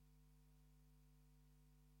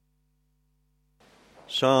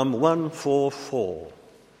Psalm 144.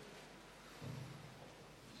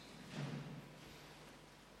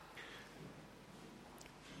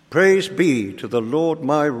 Praise be to the Lord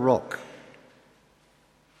my rock,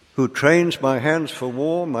 who trains my hands for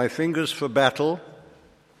war, my fingers for battle.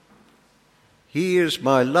 He is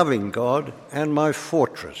my loving God and my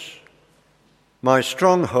fortress, my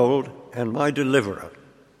stronghold and my deliverer,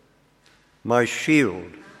 my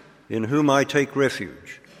shield in whom I take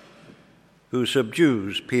refuge, who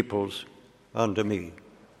subdues peoples under me.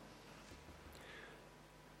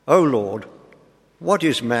 O Lord, what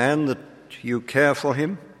is man that you care for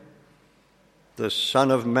him? The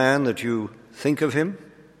Son of Man that you think of him?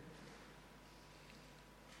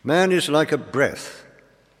 Man is like a breath.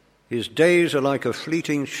 His days are like a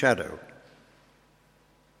fleeting shadow.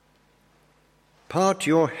 Part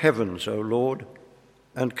your heavens, O Lord,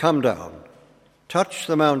 and come down. Touch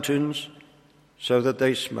the mountains so that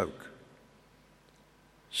they smoke.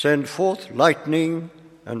 Send forth lightning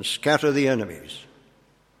and scatter the enemies.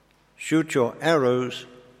 Shoot your arrows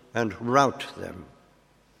and rout them.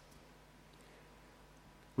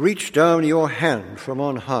 Reach down your hand from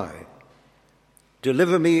on high.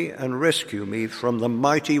 Deliver me and rescue me from the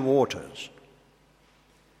mighty waters,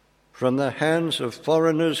 from the hands of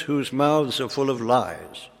foreigners whose mouths are full of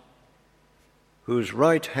lies, whose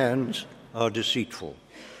right hands are deceitful.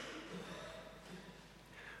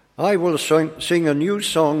 I will sing a new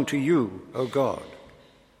song to you, O God.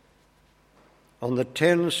 On the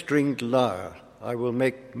 10-stringed lyre I will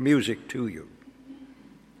make music to you.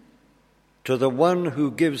 To the one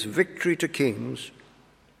who gives victory to kings,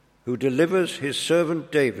 who delivers his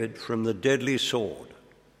servant David from the deadly sword.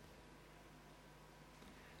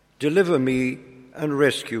 Deliver me and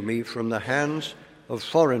rescue me from the hands of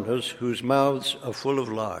foreigners whose mouths are full of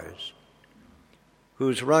lies,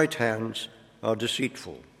 whose right hands are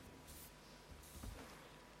deceitful.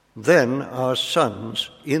 Then our sons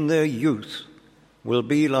in their youth will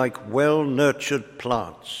be like well-nurtured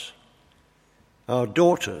plants. Our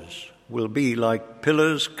daughters will be like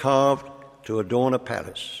pillars carved to adorn a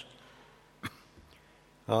palace.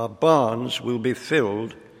 Our barns will be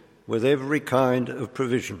filled with every kind of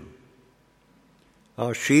provision.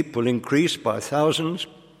 Our sheep will increase by thousands,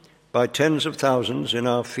 by tens of thousands in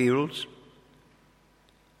our fields.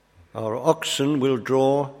 Our oxen will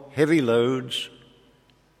draw heavy loads.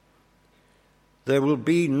 There will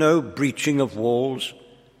be no breaching of walls,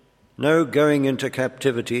 no going into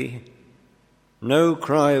captivity, no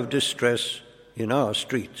cry of distress in our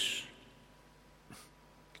streets.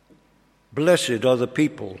 Blessed are the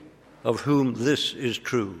people of whom this is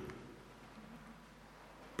true.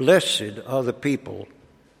 Blessed are the people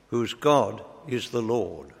whose God is the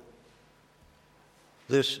Lord.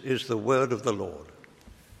 This is the word of the Lord.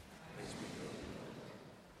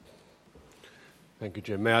 Thank you,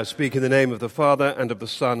 Jim. May I speak in the name of the Father, and of the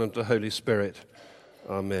Son, and of the Holy Spirit.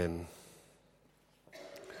 Amen.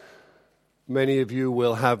 Many of you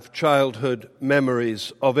will have childhood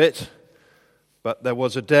memories of it, but there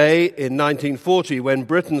was a day in 1940 when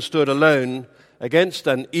Britain stood alone against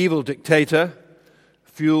an evil dictator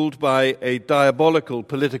fueled by a diabolical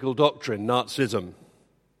political doctrine, Nazism.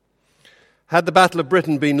 Had the Battle of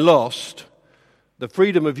Britain been lost, the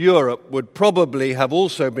freedom of Europe would probably have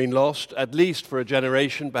also been lost, at least for a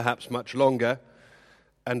generation, perhaps much longer,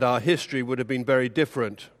 and our history would have been very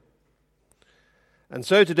different. And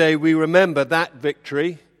so today we remember that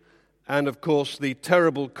victory and, of course, the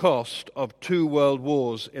terrible cost of 2 world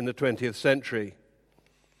wars in the 20th century.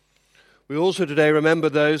 We also today remember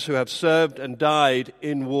those who have served and died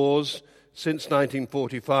in wars since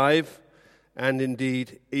 1945, and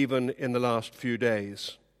indeed even in the last few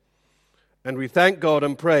days. And we thank God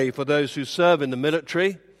and pray for those who serve in the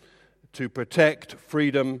military to protect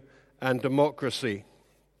freedom and democracy.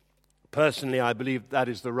 Personally, I believe that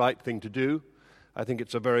is the right thing to do. I think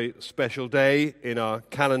it's a very special day in our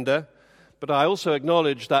calendar. But I also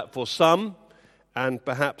acknowledge that for some, and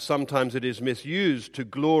perhaps sometimes it is misused to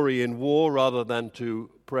glory in war rather than to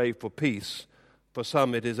pray for peace, for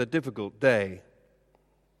some it is a difficult day.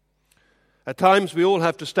 At times we all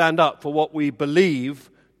have to stand up for what we believe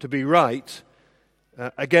to be right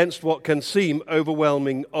against what can seem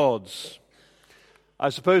overwhelming odds. I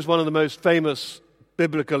suppose one of the most famous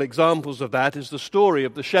biblical examples of that is the story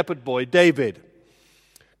of the shepherd boy David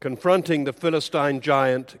confronting the Philistine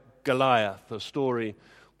giant Goliath, a story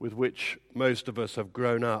with which most of us have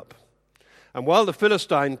grown up. And while the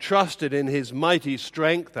Philistine trusted in his mighty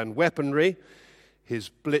strength and weaponry, his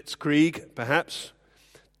blitzkrieg perhaps,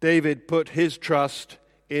 David put his trust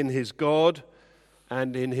in his God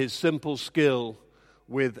and in his simple skill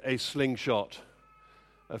with a slingshot,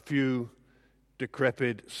 a few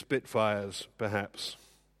decrepit Spitfires, perhaps.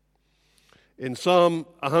 In Psalm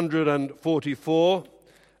 144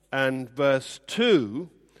 and verse 2,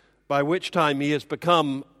 by which time he has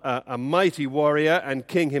become a mighty warrior and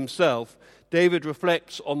king himself, David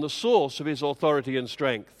reflects on the source of his authority and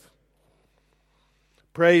strength.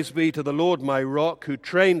 Praise be to the Lord my rock, who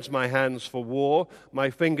trains my hands for war, my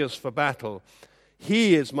fingers for battle.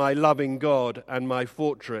 He is my loving God and my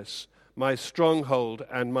fortress, my stronghold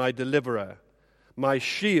and my deliverer, my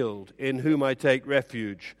shield in whom I take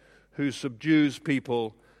refuge, who subdues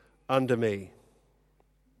people under me.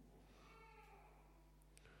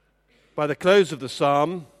 By the close of the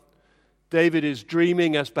psalm, David is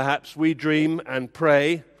dreaming, as perhaps we dream and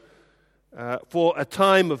pray, for a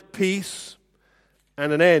time of peace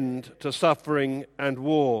and an end to suffering and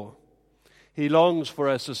war. He longs for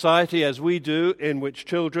a society, as we do, in which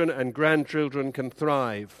children and grandchildren can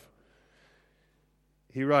thrive.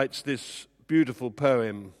 He writes this beautiful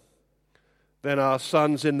poem: "Then our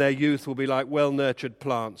sons in their youth will be like well-nurtured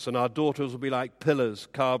plants, and our daughters will be like pillars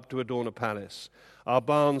carved to adorn a palace. Our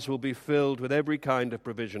barns will be filled with every kind of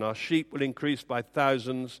provision. Our sheep will increase by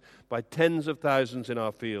thousands, by tens of thousands in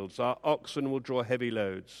our fields. Our oxen will draw heavy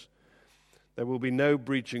loads. There will be no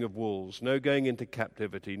breaching of walls, no going into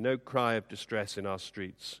captivity, no cry of distress in our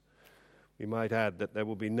streets." We might add that there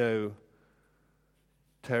will be no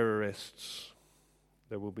terrorists,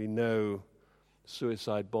 there will be no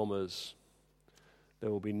suicide bombers,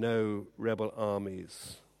 there will be no rebel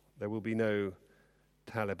armies, there will be no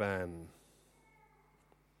Taliban.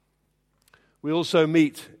 We also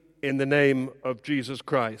meet in the name of Jesus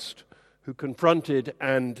Christ, who confronted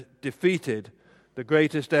and defeated the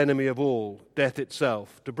greatest enemy of all, death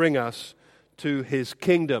itself, to bring us to his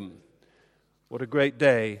kingdom. What a great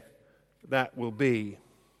day that will be.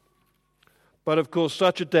 But of course,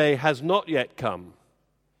 such a day has not yet come.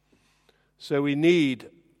 So we need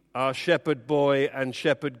our shepherd boy and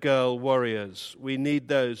shepherd girl warriors. We need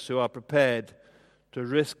those who are prepared to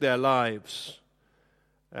risk their lives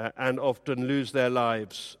and often lose their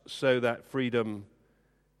lives so that freedom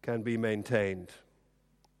can be maintained.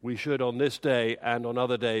 We should, on this day and on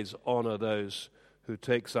other days, honor those who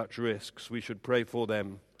take such risks. We should pray for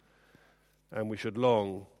them, and we should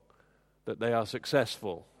long that they are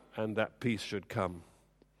successful and that peace should come.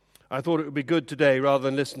 I thought it would be good today, rather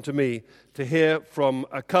than listen to me, to hear from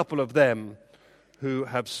a couple of them who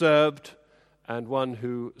have served and one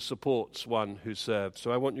who supports one who serves.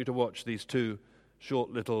 So I want you to watch these two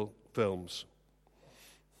short little films.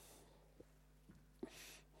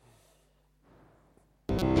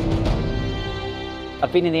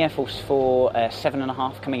 I've been in the Air Force for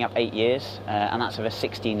 7.5, coming up 8 years, and that's of a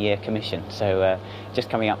 16-year commission, so just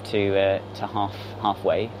coming up to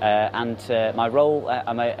halfway. And my role,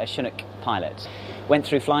 I'm a Chinook pilot. Went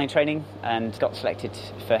through flying training and got selected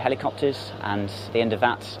for helicopters, and at the end of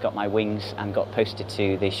that got my wings and got posted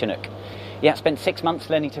to the Chinook. Yeah, spent 6 months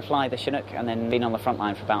learning to fly the Chinook and then been on the front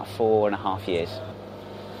line for about 4.5 years.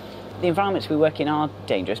 The environments we work in are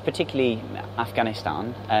dangerous, particularly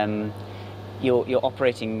Afghanistan. You're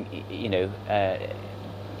operating, you're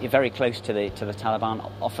very close to the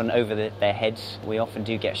Taliban, often over their heads. We often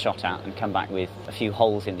do get shot at and come back with a few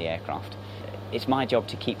holes in the aircraft. It's my job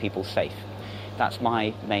to keep people safe. That's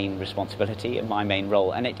my main responsibility and my main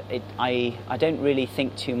role. And I don't really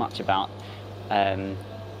think too much about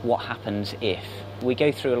what happens if. We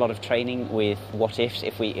go through a lot of training with what ifs,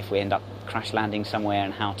 if we end up crash landing somewhere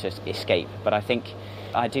and how to escape. But I think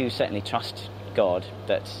I do certainly trust God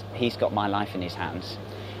that he's got my life in his hands.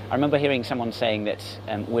 I remember hearing someone saying that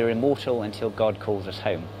we're immortal until God calls us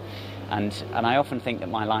home. And I often think that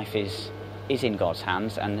my life is in God's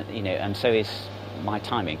hands, and so is my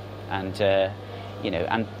timing. And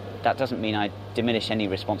and that doesn't mean I diminish any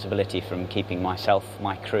responsibility from keeping myself,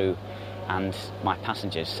 my crew, and my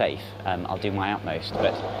passengers safe. I'll do my utmost,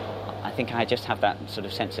 but I think I just have that sort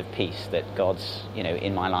of sense of peace that God's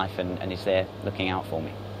in my life and is there looking out for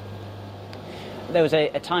me. There was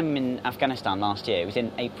a time in Afghanistan last year, it was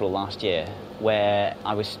in April last year, where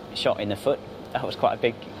I was shot in the foot. That was quite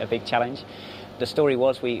a big challenge. The story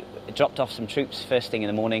was we dropped off some troops first thing in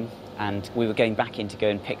the morning and we were going back in to go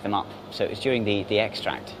and pick them up. So it was during the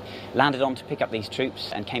extract. Landed on to pick up these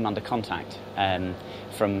troops and came under contact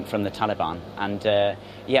from the Taliban. And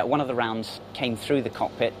one of the rounds came through the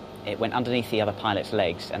cockpit. It went underneath the other pilot's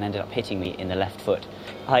legs and ended up hitting me in the left foot.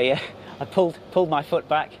 I pulled my foot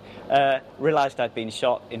back. Realised I'd been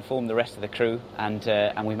shot, informed the rest of the crew, and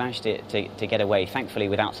we managed to get away, thankfully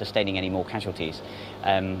without sustaining any more casualties.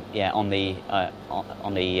 On the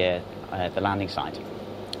landing site.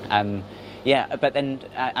 Yeah, but then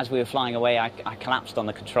as we were flying away, I collapsed on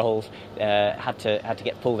the controls, had to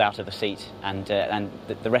get pulled out of the seat, and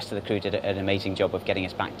the rest of the crew did an amazing job of getting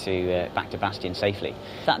us back to Bastion safely.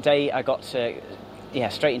 That day I got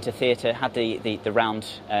straight into theatre, had the round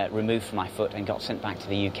removed from my foot and got sent back to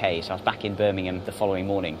the UK. So I was back in Birmingham the following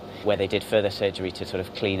morning, where they did further surgery to sort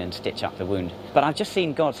of clean and stitch up the wound. But I've just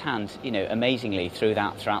seen God's hand, amazingly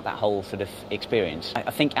throughout that whole sort of experience.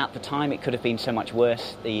 I think at the time it could have been so much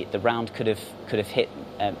worse. The round could have hit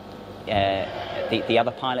the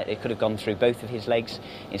other pilot. It could have gone through both of his legs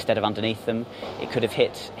instead of underneath them. It could have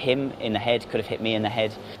hit him in the head, could have hit me in the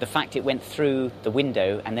head. The fact it went through the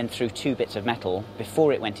window and then through two bits of metal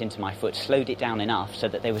before it went into my foot slowed it down enough so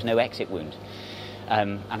that there was no exit wound.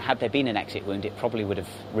 And had there been an exit wound, it probably would have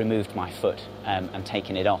removed my foot and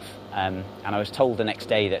taken it off. And I was told the next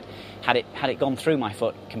day that had it gone through my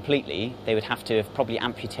foot completely, they would have to have probably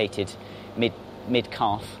amputated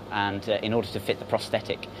mid-calf and in order to fit the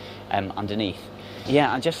prosthetic underneath.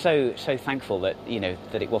 Yeah, I'm just so thankful that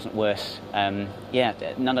that it wasn't worse. No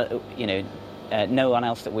one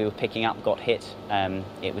else that we were picking up got hit.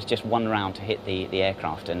 It was just one round to hit the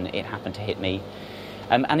aircraft, and it happened to hit me.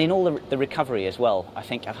 And in all the recovery as well, I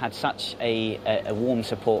think I've had such a warm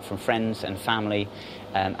support from friends and family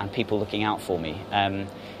and people looking out for me.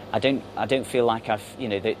 I don't feel like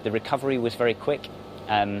the recovery was very quick.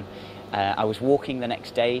 I was walking the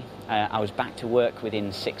next day. I was back to work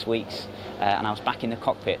within 6 weeks, and I was back in the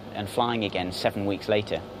cockpit and flying again 7 weeks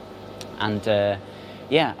later. And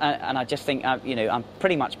and I just think I'm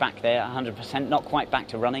pretty much back there, 100%. Not quite back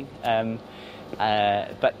to running,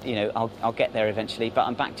 but I'll get there eventually. But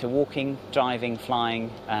I'm back to walking, driving,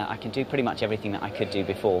 flying. I can do pretty much everything that I could do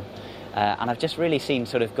before. And I've just really seen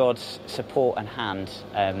sort of God's support and hand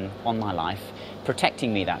on my life,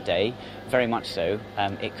 protecting me that day, very much so.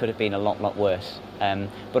 It could have been a lot worse.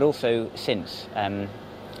 But also since, had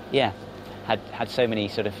so many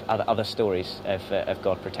sort of other stories of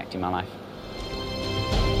God protecting my life.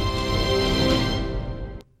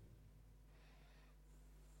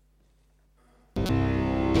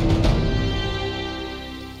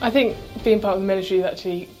 I think being part of the military is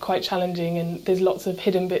actually quite challenging, and there's lots of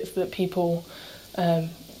hidden bits that people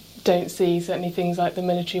don't see. Certainly things like the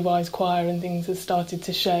military-wise choir and things have started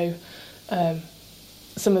to show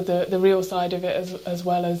some of the real side of it, as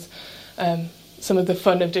well as some of the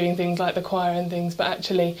fun of doing things like the choir and things. But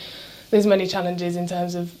actually there's many challenges in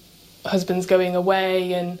terms of husbands going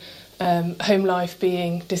away and home life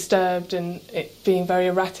being disturbed and it being very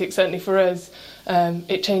erratic. Certainly for us,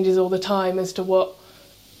 it changes all the time as to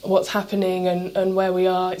what's happening and where we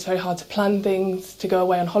are. It's very hard to plan things, to go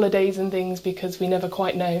away on holidays and things, because we never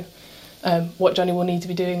quite know what Johnny will need to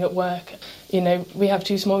be doing at work. We have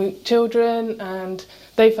 2 small children and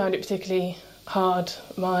they found it particularly hard.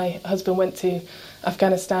 My husband went to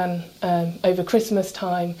Afghanistan over Christmas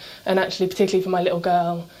time, and actually particularly for my little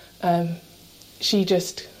girl, she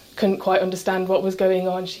just couldn't quite understand what was going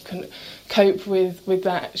on. She couldn't cope with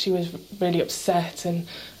that. She was really upset and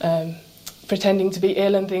pretending to be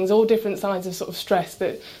ill and things, all different signs of sort of stress,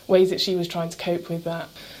 ways that she was trying to cope with that.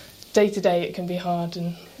 Day to day it can be hard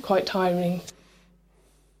and quite tiring.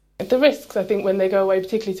 The risks, I think, when they go away,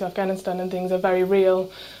 particularly to Afghanistan and things, are very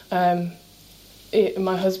real.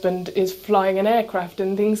 My husband is flying an aircraft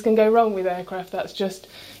and things can go wrong with aircraft. That's just,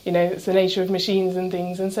 it's the nature of machines and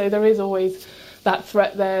things. And so there is always that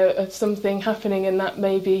threat there of something happening, and that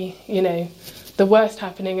may be, the worst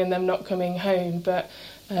happening and them not coming home. But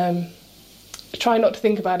try not to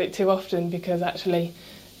think about it too often, because actually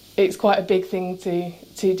it's quite a big thing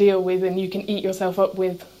to deal with, and you can eat yourself up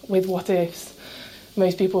with what ifs.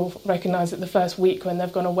 Most people recognise that the first week when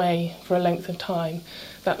they've gone away for a length of time,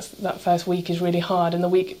 that first week is really hard, and the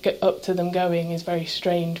week up to them going is very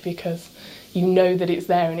strange, because you know that it's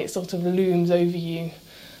there and it sort of looms over you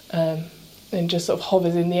and just sort of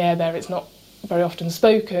hovers in the air there. It's not very often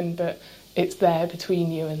spoken, but it's there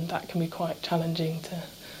between you, and that can be quite challenging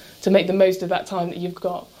to make the most of that time that you've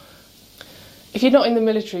got. If you're not in the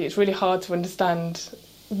military, it's really hard to understand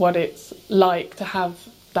what it's like to have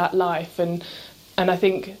that life, and I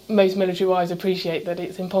think most military wives appreciate that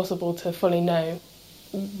it's impossible to fully know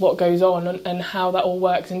what goes on and how that all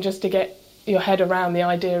works, and just to get your head around the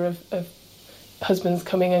idea of husbands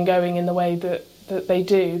coming and going in the way that they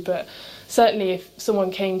do. But certainly if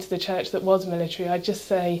someone came to the church that was military, I'd just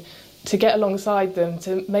say to get alongside them,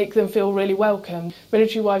 to make them feel really welcome.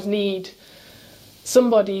 Military wives need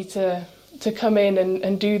somebody to come in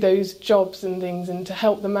and do those jobs and things, and to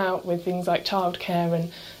help them out with things like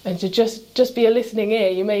childcare and to just be a listening ear.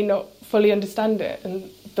 You may not fully understand it,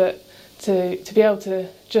 but to be able to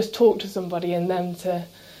just talk to somebody and them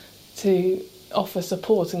to offer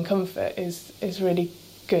support and comfort is really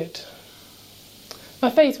good. My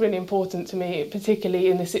faith's really important to me, particularly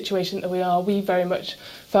in the situation that we are. We very much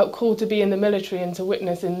felt called to be in the military and to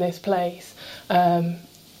witness in this place, and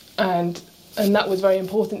that was very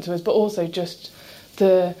important to us. But also just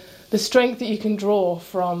the strength that you can draw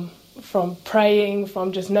from praying,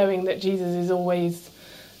 from just knowing that Jesus is always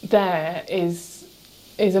there is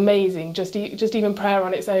amazing. Just even prayer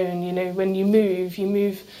on its own, when you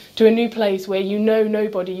move to a new place where you know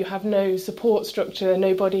nobody, you have no support structure,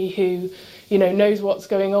 nobody who knows what's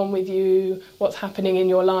going on with you, what's happening in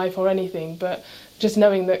your life or anything, but just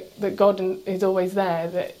knowing that God is always there,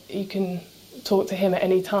 that you can talk to him at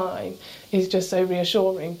any time, is just so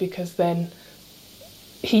reassuring, because then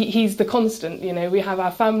he's the constant. We have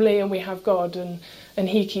our family and we have God, and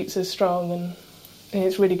he keeps us strong, and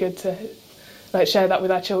it's really good to share that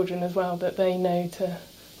with our children as well, that they know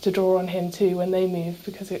to draw on him too when they move,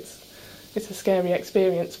 because it's a scary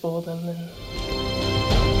experience for them.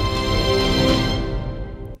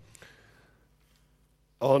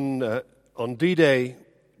 On D-Day,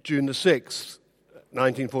 June the 6th,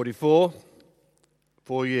 1944,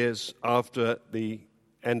 4 years after the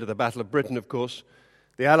end of the Battle of Britain, of course,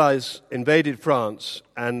 the Allies invaded France,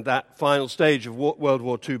 and that final stage of World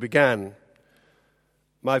War II began.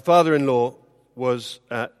 My father-in-law was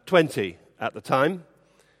 20 at the time.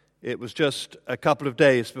 It was just a couple of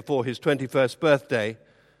days before his 21st birthday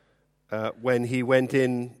when he went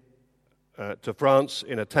in to France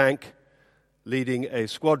in a tank, leading a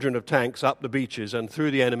squadron of tanks up the beaches and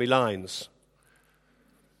through the enemy lines.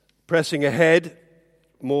 Pressing ahead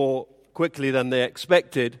more quickly than they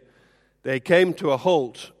expected, they came to a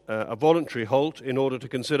halt, a voluntary halt, in order to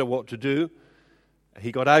consider what to do.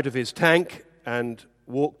 He got out of his tank and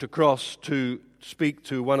walked across to speak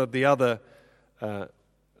to one of the other, a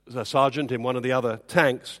sergeant in one of the other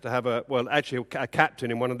tanks, to have a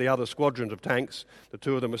captain in one of the other squadrons of tanks. The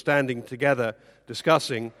two of them were standing together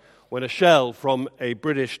discussing, when a shell from a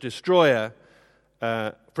British destroyer,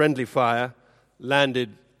 friendly fire,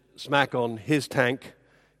 landed smack on his tank,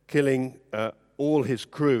 killing all his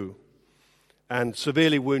crew and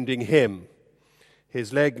severely wounding him.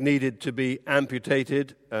 His leg needed to be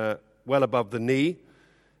amputated well above the knee,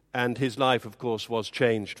 and his life, of course, was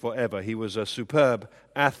changed forever. He was a superb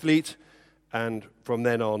athlete, and from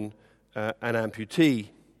then on, an amputee.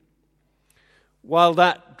 While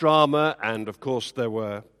that drama, and of course there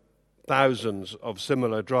were thousands of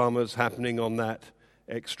similar dramas happening on that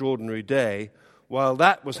extraordinary day, while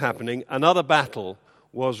that was happening, another battle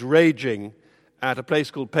was raging at a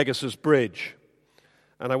place called Pegasus Bridge.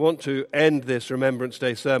 And I want to end this Remembrance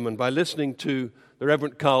Day sermon by listening to the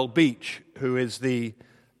Reverend Carl Beach, who is the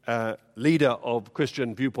leader of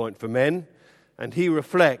Christian Viewpoint for Men, and he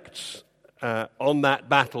reflects on that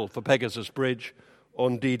battle for Pegasus Bridge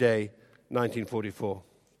on D-Day 1944.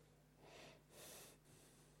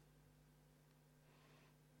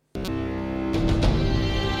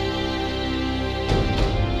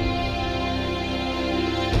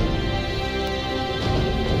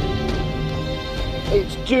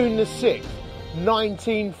 It's June the 6th,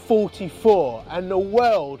 1944, and the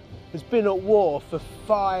world has been at war for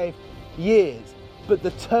 5 years. But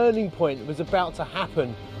the turning point was about to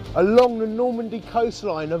happen. Along the Normandy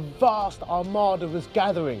coastline, a vast armada was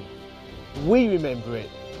gathering. We remember it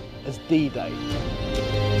as D-Day.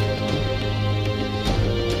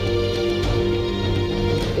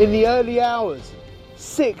 In the early hours,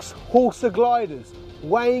 6 Horsa gliders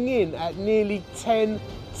weighing in at nearly 10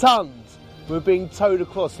 tons were being towed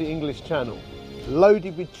across the English Channel,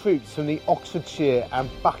 loaded with troops from the Oxfordshire and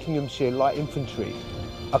Buckinghamshire Light Infantry,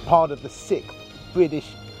 a part of the 6th British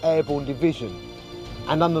Airborne Division,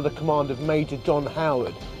 and under the command of Major John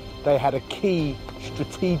Howard, they had a key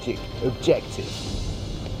strategic objective: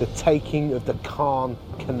 the taking of the Caen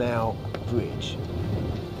Canal Bridge.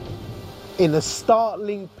 In a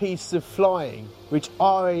startling piece of flying, which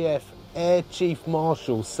RAF Air Chief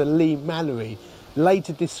Marshal Salim Mallory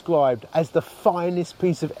later described as the finest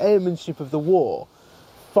piece of airmanship of the war,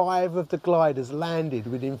 5 of the gliders landed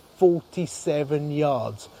within 47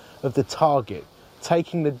 yards of the target,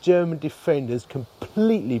 taking the German defenders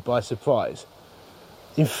completely by surprise.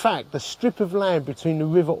 In fact, the strip of land between the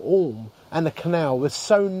River Orme and the canal was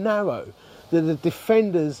so narrow that the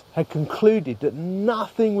defenders had concluded that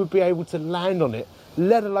nothing would be able to land on it,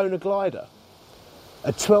 let alone a glider.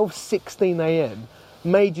 At 12:16 a.m,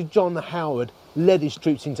 Major John Howard led his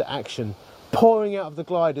troops into action. Pouring out of the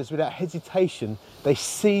gliders without hesitation, they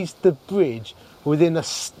seized the bridge within a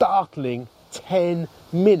startling 10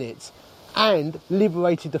 minutes and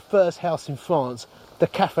liberated the first house in France, the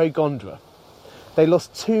Café Gondra. They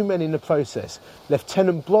lost 2 men in the process.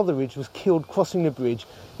 Lieutenant Brotheridge was killed crossing the bridge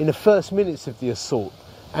in the first minutes of the assault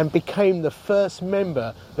and became the first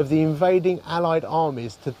member of the invading Allied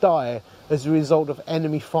armies to die as a result of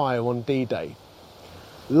enemy fire on D-Day.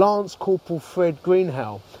 Lance Corporal Fred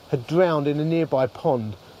Greenhow had drowned in a nearby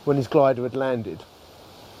pond when his glider had landed.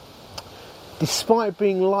 Despite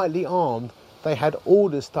being lightly armed, they had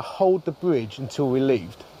orders to hold the bridge until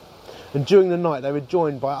relieved. And during the night they were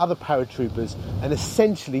joined by other paratroopers and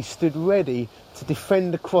essentially stood ready to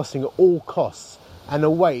defend the crossing at all costs and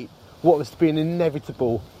await what was to be an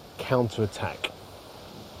inevitable counter-attack.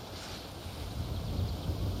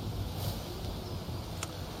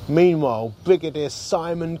 Meanwhile, Brigadier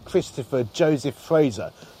Simon Christopher Joseph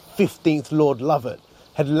Fraser, 15th Lord Lovat,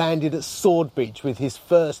 had landed at Sword Beach with his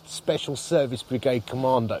 1st Special Service Brigade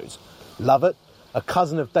commandos. Lovat, a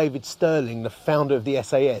cousin of David Stirling, the founder of the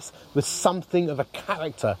SAS, was something of a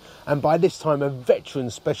character and by this time a veteran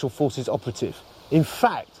Special Forces operative. In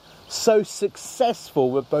fact, so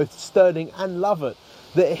successful were both Stirling and Lovat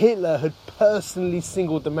that Hitler had personally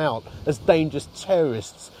singled them out as dangerous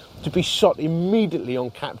terrorists to be shot immediately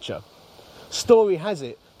on capture. Story has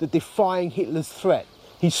it that defying Hitler's threat,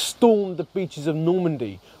 he stormed the beaches of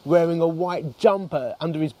Normandy wearing a white jumper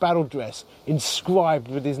under his battle dress inscribed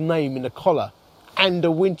with his name in a collar and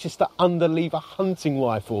a Winchester underlever hunting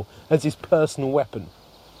rifle as his personal weapon.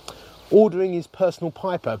 Ordering his personal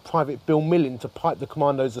piper, Private Bill Millin, to pipe the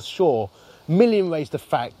commandos ashore, Millin raised the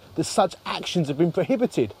fact that such actions had been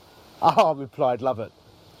prohibited. "Ah," replied Lovat,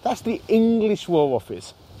 "that's the English War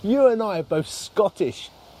Office. You and I are both Scottish,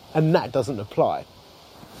 and that doesn't apply."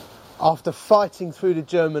 After fighting through the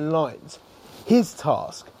German lines, his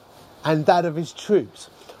task, and that of his troops,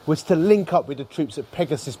 was to link up with the troops at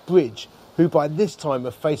Pegasus Bridge, who by this time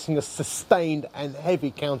were facing a sustained and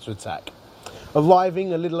heavy counterattack.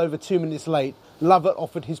 Arriving a little over 2 minutes late, Lovat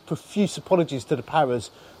offered his profuse apologies to the Paras.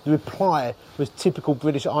 The reply was typical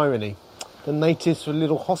British irony. "The natives were a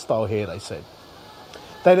little hostile here," they said.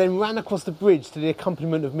 They then ran across the bridge to the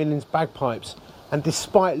accompaniment of Millin's bagpipes, and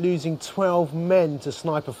despite losing 12 men to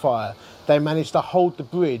sniper fire, they managed to hold the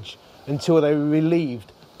bridge until they were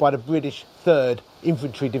relieved by the British 3rd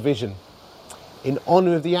Infantry Division. In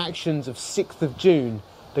honour of the actions of 6th of June,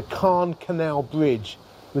 the Caen Canal Bridge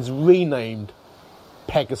was renamed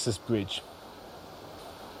Pegasus Bridge.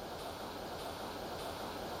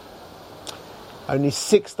 Only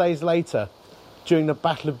 6 days later, during the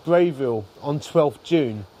Battle of Brayville on 12th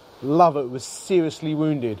June, Lovat was seriously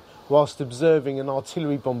wounded whilst observing an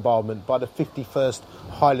artillery bombardment by the 51st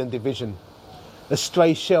Highland Division. A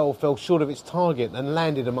stray shell fell short of its target and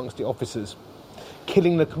landed amongst the officers,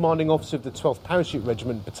 killing the commanding officer of the 12th Parachute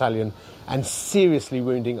Regiment Battalion and seriously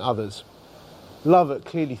wounding others. Lovat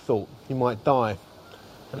clearly thought he might die.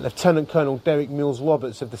 And Lieutenant Colonel Derek Mills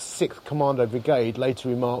Roberts of the 6th Commando Brigade later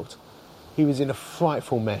remarked, "He was in a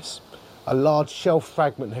frightful mess. A large shell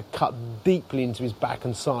fragment had cut deeply into his back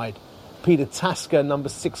and side. Peter Tasker, No.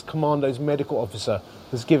 6 Commando's medical officer,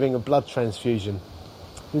 was giving a blood transfusion.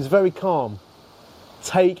 He was very calm.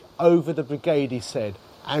 'Take over the brigade,' he said,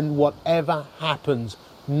 'and whatever happens,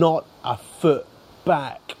 not a foot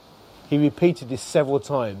back.' He repeated this several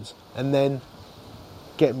times, and then,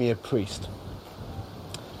 'Get me a priest.'"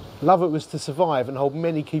 Lovat was to survive and hold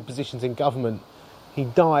many key positions in government. He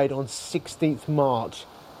died on 16th March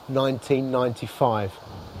 1995.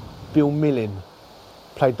 Bill Millin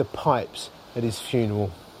played the pipes at his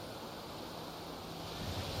funeral.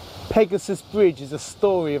 Pegasus Bridge is a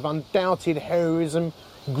story of undoubted heroism,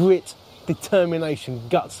 grit, determination,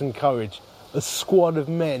 guts and courage. A squad of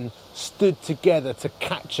men stood together to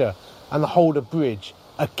capture and hold a bridge,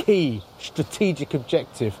 a key strategic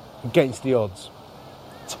objective against the odds.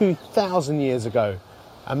 2,000 years ago,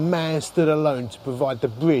 a man stood alone to provide the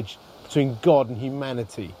bridge between God and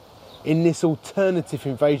humanity. In this alternative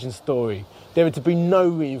invasion story, there are to be no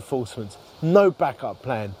reinforcements, no backup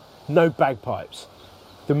plan, no bagpipes.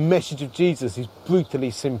 The message of Jesus is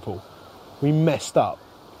brutally simple. We messed up.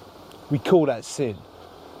 We call that sin.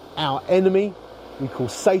 Our enemy, we call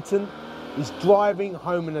Satan, is driving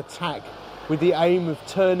home an attack with the aim of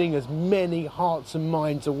turning as many hearts and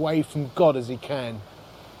minds away from God as he can.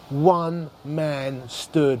 One man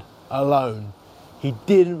stood alone. He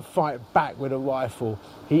didn't fight back with a rifle.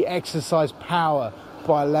 He exercised power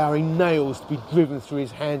by allowing nails to be driven through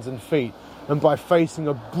his hands and feet and by facing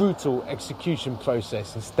a brutal execution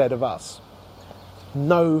process instead of us.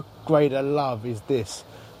 No greater love is this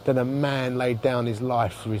than a man laid down his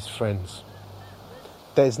life for his friends.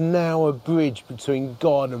 There's now a bridge between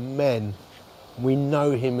God and men. We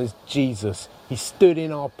know him as Jesus. He stood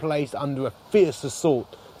in our place under a fierce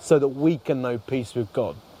assault so that we can know peace with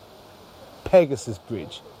God. Pegasus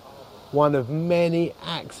Bridge, one of many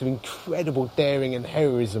acts of incredible daring and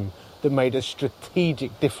heroism that made a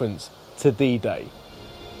strategic difference to D-Day.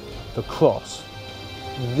 The cross,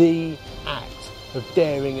 the act of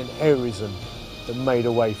daring and heroism that made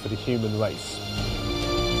a way for the human race.